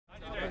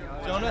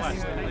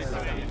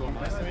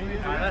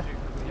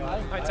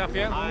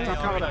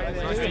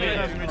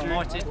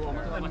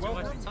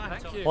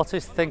What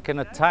is thinking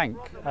a tank?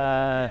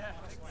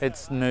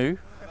 It's new.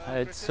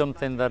 It's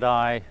something that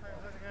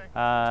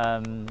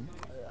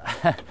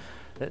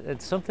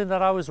it's something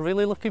that I was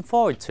really looking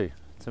forward to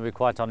be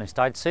quite honest.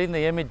 I'd seen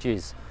the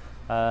images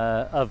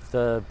of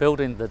the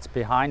building that's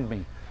behind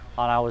me,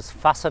 and I was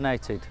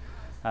fascinated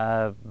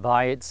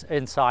by its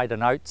inside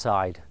and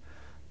outside.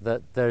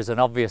 That there's an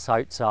obvious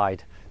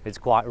outside. It's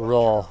quite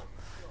raw.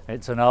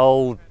 It's an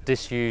old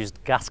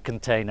disused gas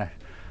container,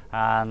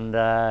 and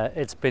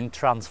it's been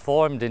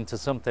transformed into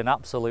something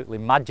absolutely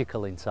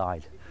magical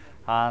inside.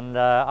 And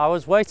I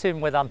was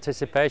waiting with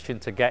anticipation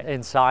to get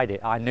inside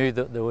it. I knew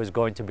that there was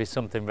going to be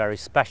something very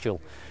special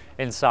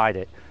inside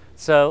it.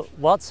 So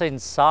what's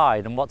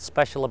inside and what's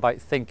special about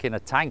thinking a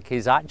tank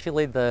is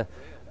actually the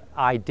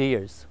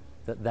ideas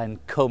that then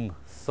come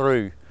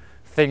through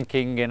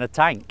thinking in a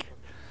tank.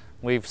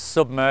 We've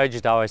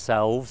submerged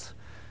ourselves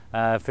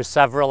for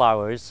several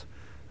hours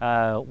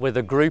with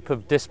a group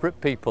of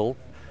disparate people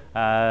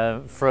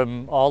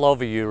from all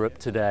over Europe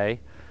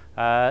today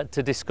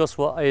to discuss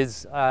what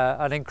is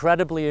an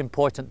incredibly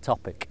important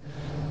topic.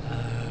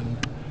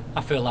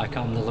 I feel like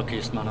I'm the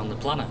luckiest man on the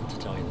planet, to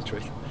tell you the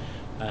truth.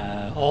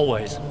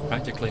 Always,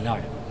 practically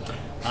now.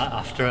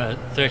 After a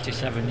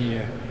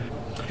 37-year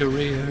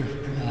career,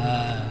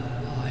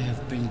 I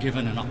have been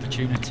given an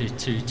opportunity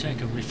to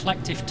take a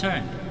reflective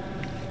turn.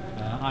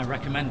 I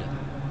recommend it.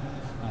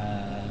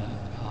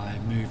 I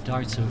moved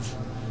out of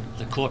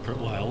the corporate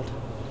world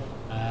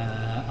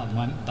and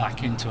went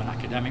back into an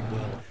academic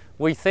world.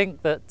 We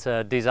think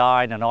that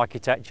design and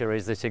architecture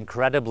is this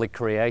incredibly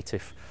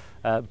creative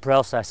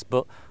process,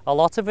 but a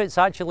lot of it's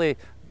actually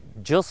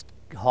just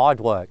hard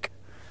work.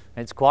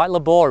 It's quite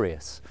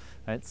laborious,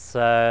 it's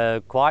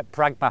quite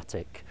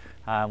pragmatic,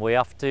 and we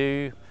have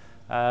to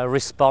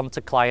respond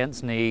to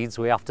clients' needs,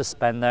 we have to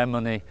spend their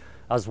money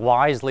as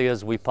wisely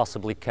as we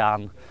possibly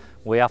can.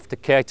 We have to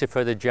cater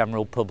for the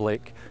general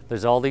public.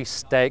 There's all these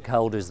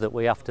stakeholders that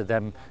we have to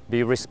then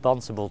be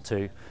responsible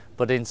to.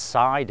 But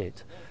inside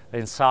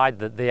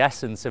the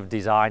essence of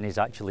design is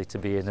actually to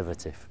be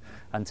innovative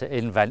and to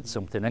invent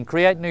something and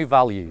create new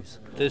values.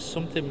 There's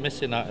something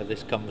missing out of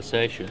this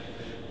conversation,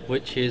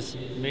 which is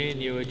me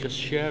and you are just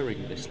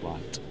sharing this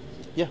light.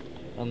 Yeah.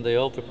 And the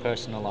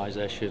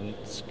over-personalisation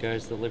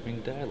scares the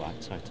living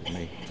daylights out of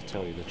me, to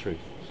tell you the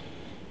truth.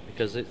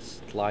 Because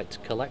it's light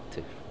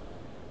collective.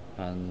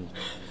 And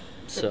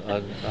so,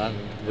 and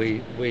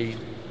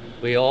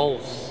we all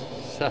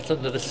sat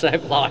under the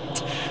same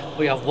light.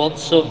 We have one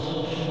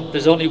sun.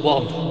 There's only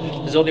one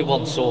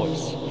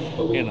source.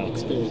 You know.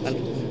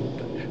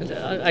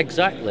 And,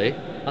 exactly,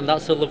 and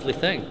that's a lovely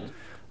thing.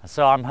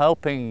 So I'm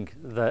hoping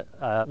that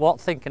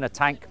what thinking a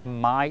tank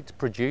might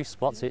produce,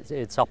 what's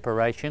its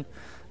operation,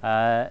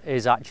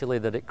 is actually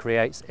that it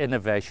creates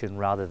innovation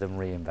rather than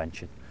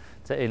reinvention.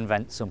 To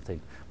invent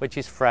something which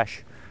is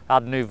fresh,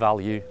 add new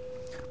value.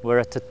 We're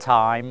at a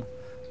time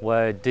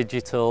where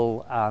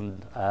digital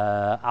and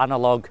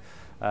analog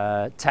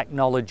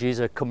technologies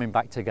are coming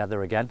back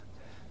together again.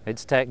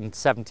 It's taken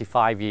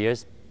 75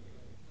 years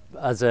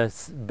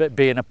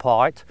being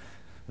apart.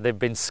 They've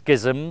been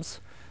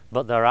schisms,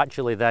 but they're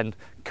actually then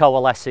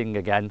coalescing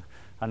again.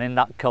 And in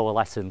that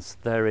coalescence,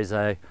 there is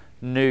a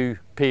new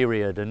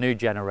period, a new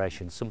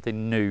generation,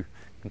 something new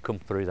can come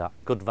through that.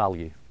 Good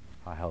value,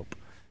 I hope.